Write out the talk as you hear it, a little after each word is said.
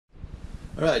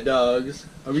Alright, dogs.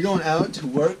 Are we going out to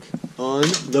work on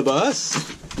the bus?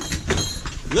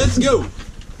 Let's go!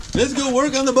 Let's go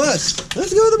work on the bus!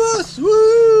 Let's go to the bus!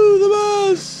 Woo! The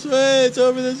bus! Hey, it's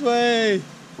over this way!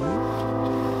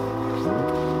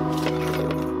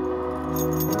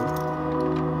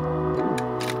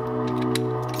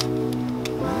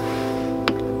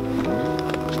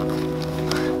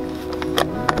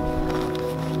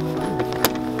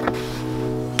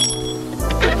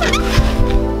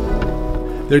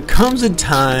 There comes a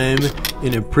time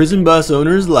in a prison bus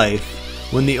owner's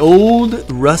life when the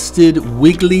old, rusted,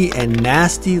 wiggly, and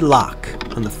nasty lock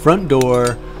on the front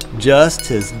door just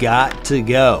has got to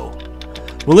go.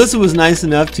 Melissa was nice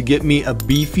enough to get me a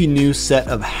beefy new set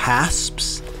of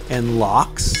hasps and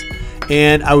locks,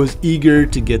 and I was eager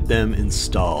to get them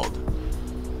installed.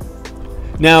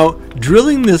 Now,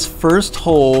 drilling this first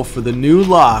hole for the new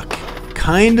lock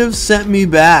kind of sent me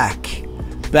back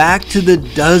to the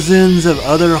dozens of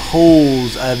other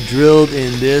holes I've drilled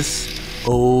in this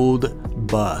old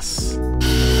bus.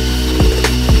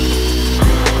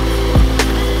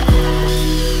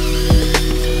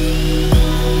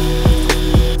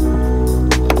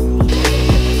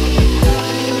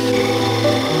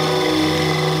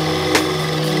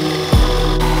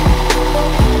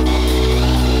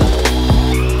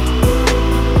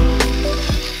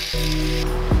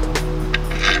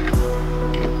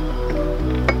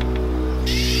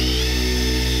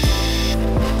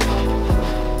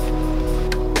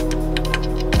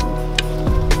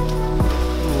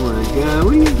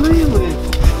 What are you playing with?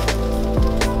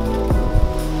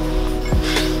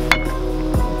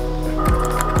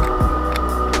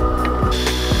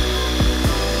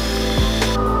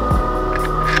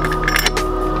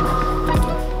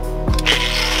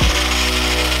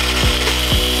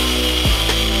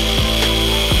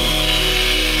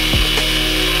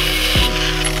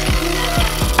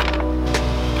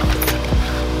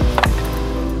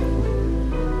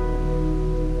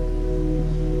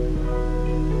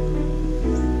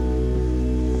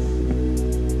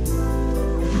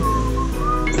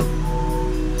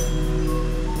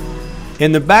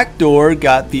 And the back door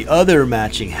got the other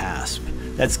matching hasp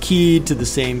that's keyed to the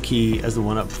same key as the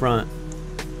one up front.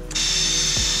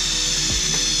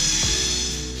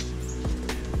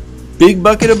 Big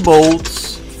bucket of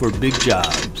bolts for big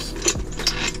jobs.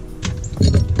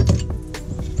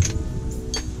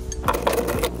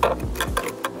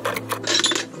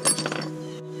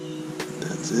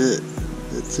 That's it.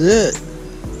 That's it.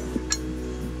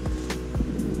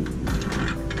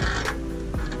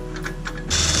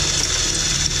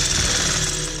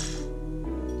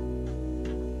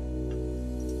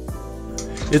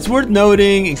 It's worth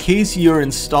noting, in case you're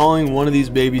installing one of these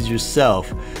babies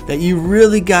yourself, that you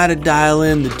really gotta dial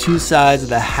in the two sides of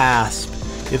the hasp.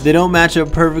 If they don't match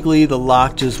up perfectly, the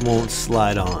lock just won't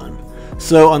slide on.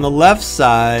 So on the left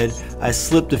side, I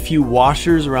slipped a few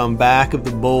washers around back of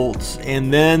the bolts,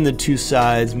 and then the two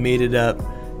sides made it up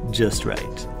just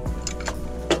right.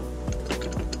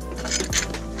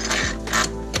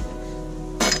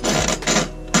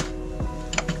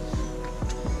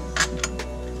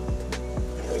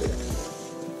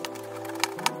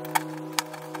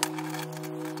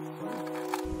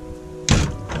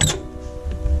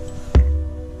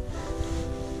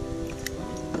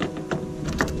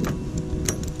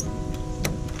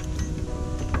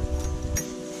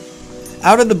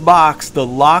 Out of the box, the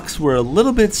locks were a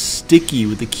little bit sticky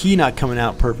with the key not coming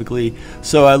out perfectly,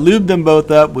 so I lubed them both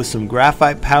up with some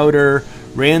graphite powder,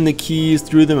 ran the keys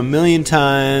through them a million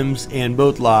times, and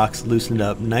both locks loosened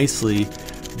up nicely.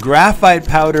 Graphite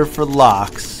powder for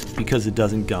locks because it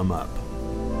doesn't gum up.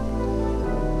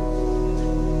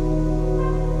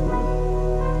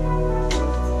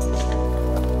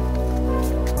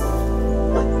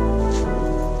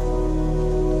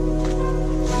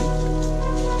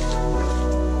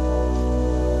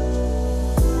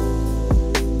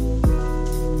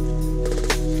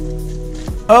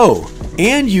 Oh,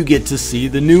 and you get to see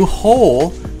the new hole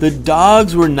the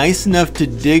dogs were nice enough to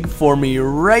dig for me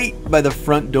right by the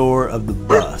front door of the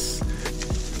bus.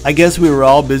 I guess we were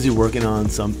all busy working on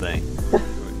something.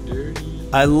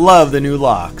 I love the new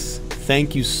locks.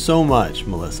 Thank you so much,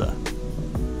 Melissa.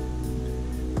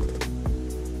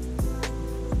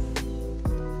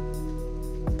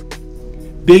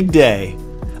 Big day.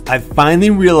 I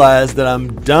finally realized that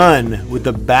I'm done with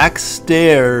the back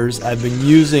stairs I've been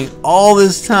using all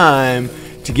this time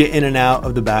to get in and out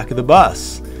of the back of the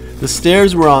bus. The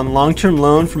stairs were on long-term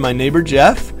loan from my neighbor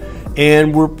Jeff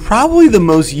and were probably the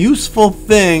most useful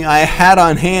thing I had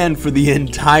on hand for the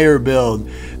entire build.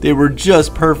 They were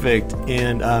just perfect,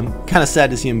 and I'm kind of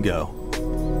sad to see them go.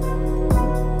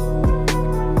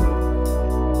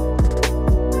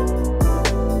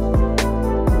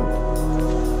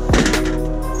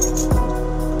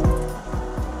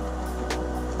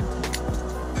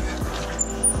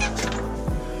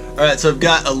 Alright, so I've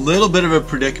got a little bit of a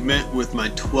predicament with my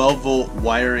 12-volt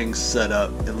wiring setup,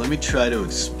 and let me try to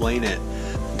explain it.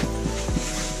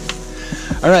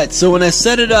 Alright, so when I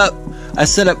set it up, I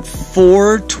set up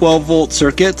 4 12-volt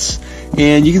circuits,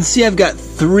 and you can see I've got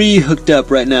 3 hooked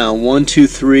up right now. 1, 2,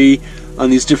 3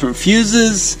 on these different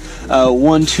fuses.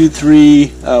 1, 2, 3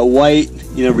 white,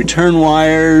 return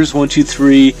wires. 1, 2,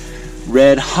 3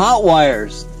 red hot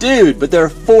wires. Dude, but there are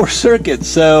 4 circuits,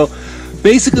 so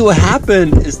basically what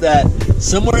happened is that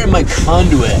somewhere in my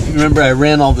conduit, remember I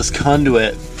ran all this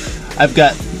conduit, I've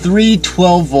got 3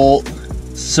 12-volt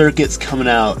circuits coming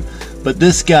out, but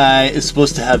this guy is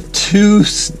supposed to have two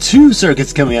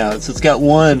circuits coming out. So it's got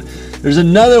one, there's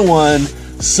another one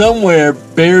somewhere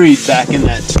buried back in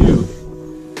that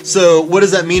tube. So what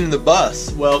does that mean in the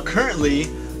bus? Well, currently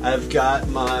I've got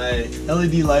my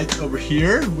LED lights over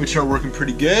here, which are working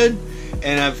pretty good,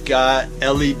 and I've got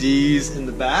LEDs in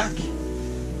the back,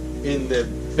 in the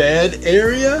bed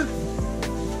area,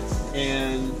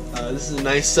 and this is a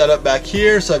nice setup back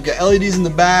here. So I've got LEDs in the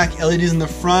back, LEDs in the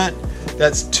front.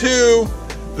 That's 2.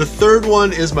 The third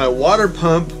one is my water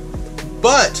pump,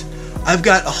 but I've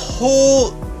got a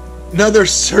whole another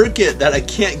circuit that I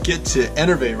can't get to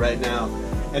enervate right now,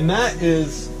 and that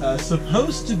is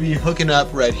supposed to be hooking up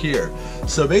right here.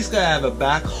 So basically I have a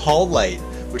back hall light,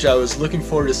 which I was looking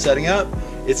forward to setting up.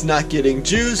 It's not getting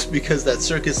juice because that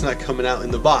circuit's not coming out in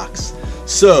the box.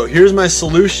 So here's my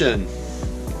solution.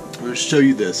 I'm going to show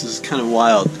you this. This is kind of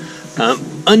wild.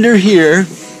 Under here,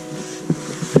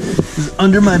 this is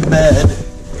under my bed.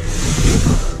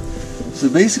 So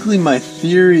basically my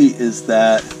theory is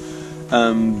that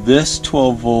this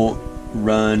 12-volt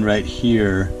run right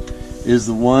here is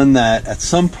the one that at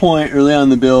some point early on in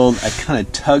the build I kind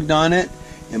of tugged on it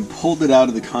and pulled it out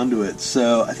of the conduit.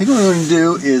 So I think what I'm going to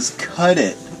do is cut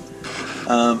it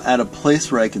at a place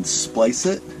where I can splice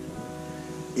it,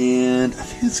 and I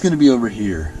think it's going to be over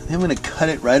here. I think I'm going to cut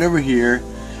it right over here,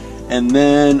 and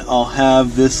then I'll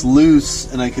have this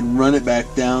loose and I can run it back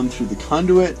down through the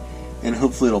conduit, and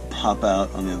hopefully it'll pop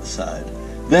out on the other side.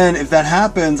 Then if that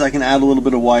happens, I can add a little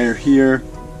bit of wire here,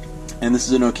 and this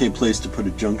is an okay place to put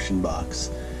a junction box,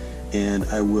 and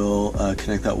I will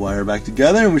connect that wire back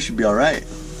together and we should be alright.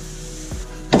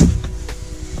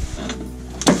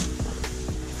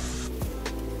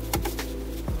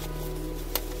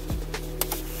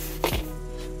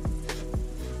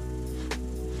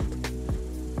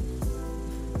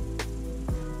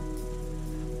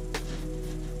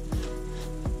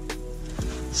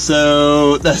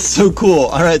 So that's so cool.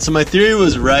 Alright, so my theory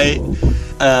was right.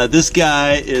 This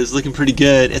guy is looking pretty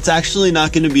good. It's actually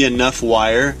not going to be enough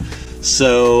wire,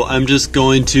 so I'm just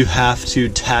going to have to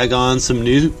tag on some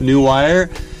new wire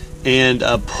and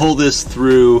pull this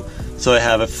through so I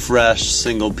have a fresh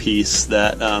single piece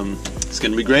that is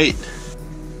going to be great.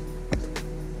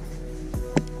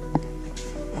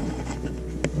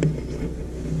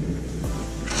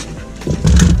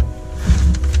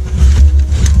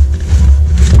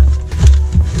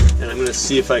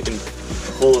 See if I can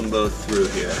pull them both through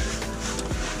here.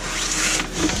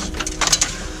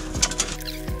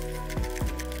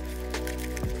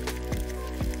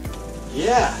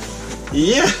 Yeah.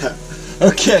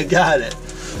 Okay, got it.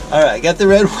 All right, got the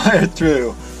red wire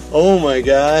through. Oh my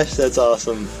gosh, that's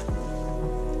awesome.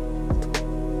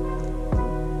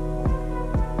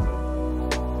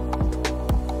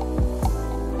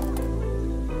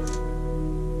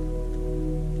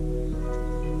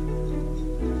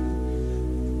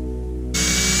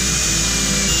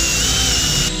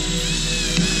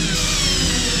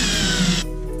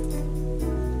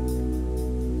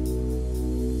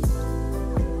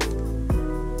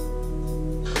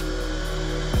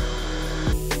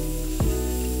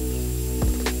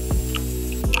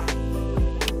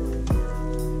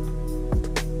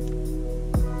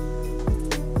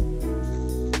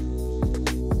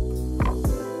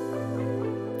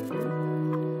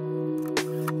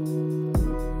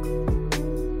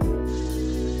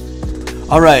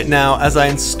 Alright, now as I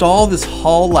install this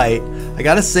hall light, I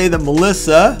gotta say that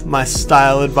Melissa, my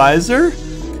style advisor,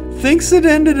 thinks it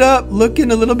ended up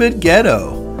looking a little bit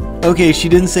ghetto. Okay, she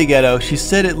didn't say ghetto, she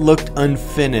said it looked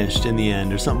unfinished in the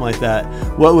end or something like that.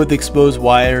 What with exposed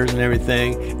wires and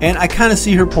everything. And I kind of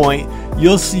see her point,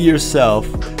 you'll see yourself.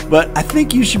 But I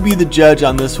think you should be the judge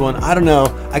on this one. I don't know,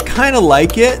 I kind of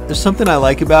like it, there's something I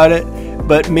like about it.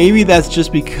 But maybe that's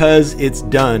just because it's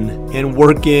done and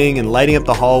working and lighting up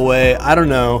the hallway. I don't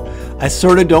know. I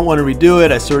sort of don't want to redo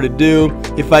it. I sort of do.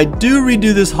 If I do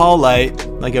redo this hall light,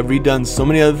 like I've redone so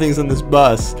many other things on this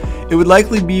bus, it would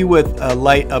likely be with a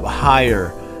light up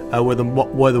higher. where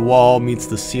the wall meets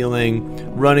the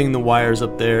ceiling, running the wires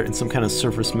up there in some kind of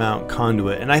surface mount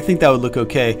conduit, and I think that would look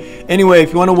okay. Anyway,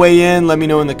 if you want to weigh in, let me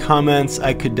know in the comments.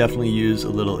 I could definitely use a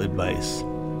little advice.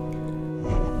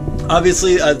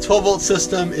 Obviously, the 12-volt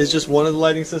system is just one of the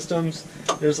lighting systems.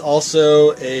 There's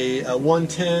also a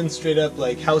 110 straight up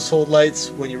like household lights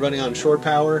when you're running on shore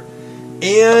power.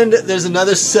 And there's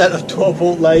another set of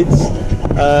 12-volt lights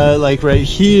like right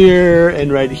here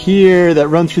and right here that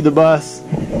run through the bus.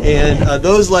 And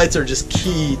those lights are just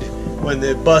keyed when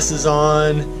the bus is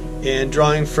on and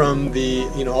drawing from the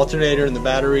alternator and the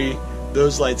battery.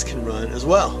 Those lights can run as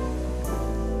well.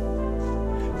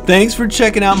 Thanks for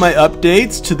checking out my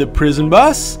updates to the prison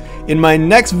bus. In my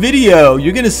next video,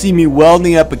 you're going to see me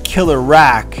welding up a killer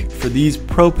rack for these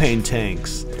propane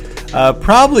tanks.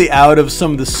 Probably out of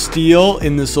some of the steel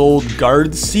in this old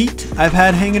guard seat I've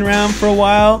had hanging around for a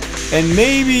while, and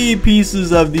maybe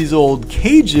pieces of these old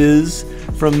cages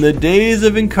from the days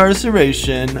of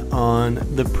incarceration on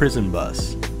the prison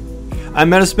bus. I'm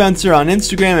Meta Spencer on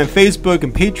Instagram and Facebook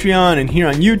and Patreon and here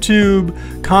on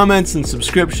YouTube. Comments and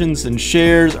subscriptions and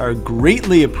shares are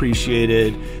greatly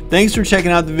appreciated. Thanks for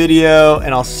checking out the video,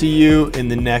 and I'll see you in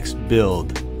the next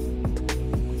build.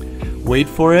 Wait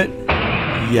for it.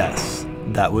 Yes,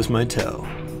 that was my toe.